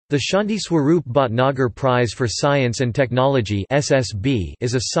The Shanti Swarup Bhatnagar Prize for Science and Technology (SSB)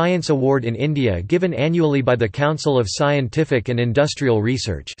 is a science award in India given annually by the Council of Scientific and Industrial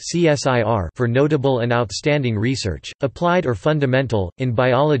Research (CSIR) for notable and outstanding research, applied or fundamental, in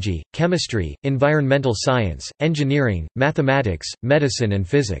biology, chemistry, environmental science, engineering, mathematics, medicine and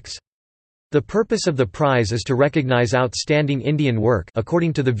physics. The purpose of the prize is to recognize outstanding Indian work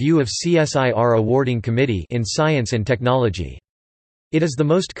according to the view of CSIR Awarding Committee in science and technology. It is the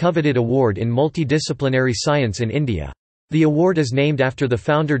most coveted award in multidisciplinary science in India. The award is named after the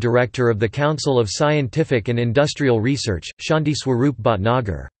founder-director of the Council of Scientific and Industrial Research, Shanti Swarup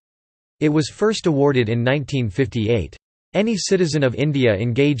Bhatnagar. It was first awarded in 1958. Any citizen of India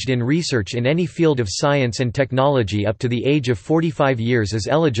engaged in research in any field of science and technology up to the age of 45 years is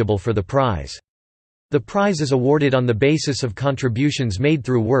eligible for the prize. The prize is awarded on the basis of contributions made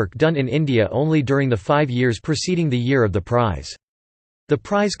through work done in India only during the 5 years preceding the year of the prize. The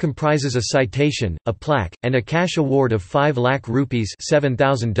prize comprises a citation, a plaque, and a cash award of 5 lakh rupees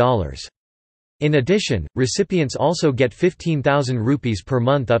 $7,000. In addition, recipients also get 15,000 rupees per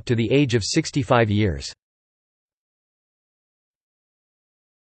month up to the age of 65 years.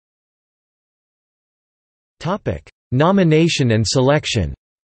 Nomination and selection.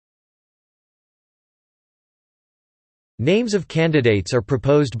 Names of candidates are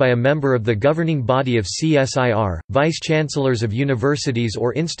proposed by a member of the governing body of CSIR, vice-chancellors of universities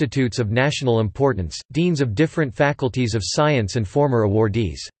or institutes of national importance, deans of different faculties of science and former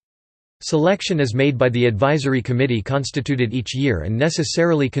awardees. Selection is made by the advisory committee constituted each year and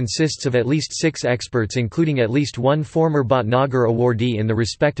necessarily consists of at least 6 experts including at least one former Bhatnagar awardee in the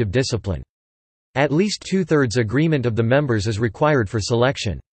respective discipline. At least 2/3 agreement of the members is required for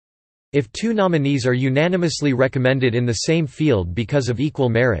selection. If 2 nominees are unanimously recommended in the same field because of equal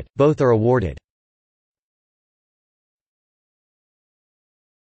merit, both are awarded.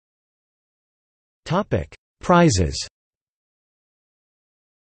 Prizes.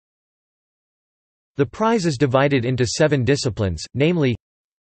 The prize is divided into 7 disciplines, namely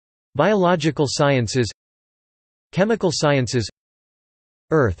Biological Sciences, Chemical Sciences,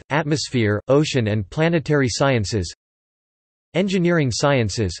 Earth, Atmosphere, Ocean and Planetary Sciences, Engineering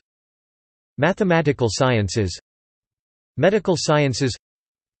Sciences, Mathematical Sciences, Medical Sciences,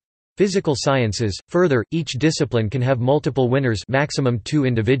 Physical Sciences. Further, each discipline can have multiple winners, maximum 2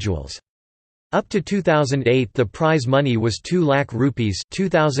 individuals. Up to 2008 the prize money was 2 lakh rupees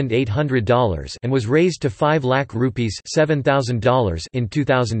 $2,800 and was raised to 5 lakh rupees $7,000 in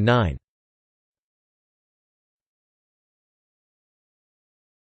 2009.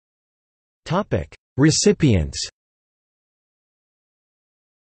 Recipients.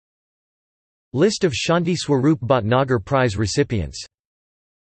 List of Shanti Swarup Bhatnagar Prize recipients.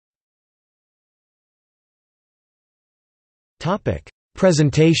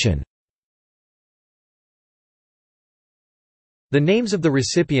 Presentation. The names of the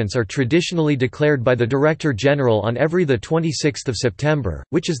recipients are traditionally declared by the Director General on every 26th of September,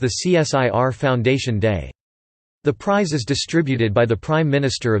 which is the CSIR Foundation Day. The prize is distributed by the Prime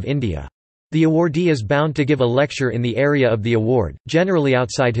Minister of India. The awardee is bound to give a lecture in the area of the award, generally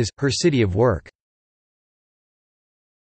outside his/her city of work.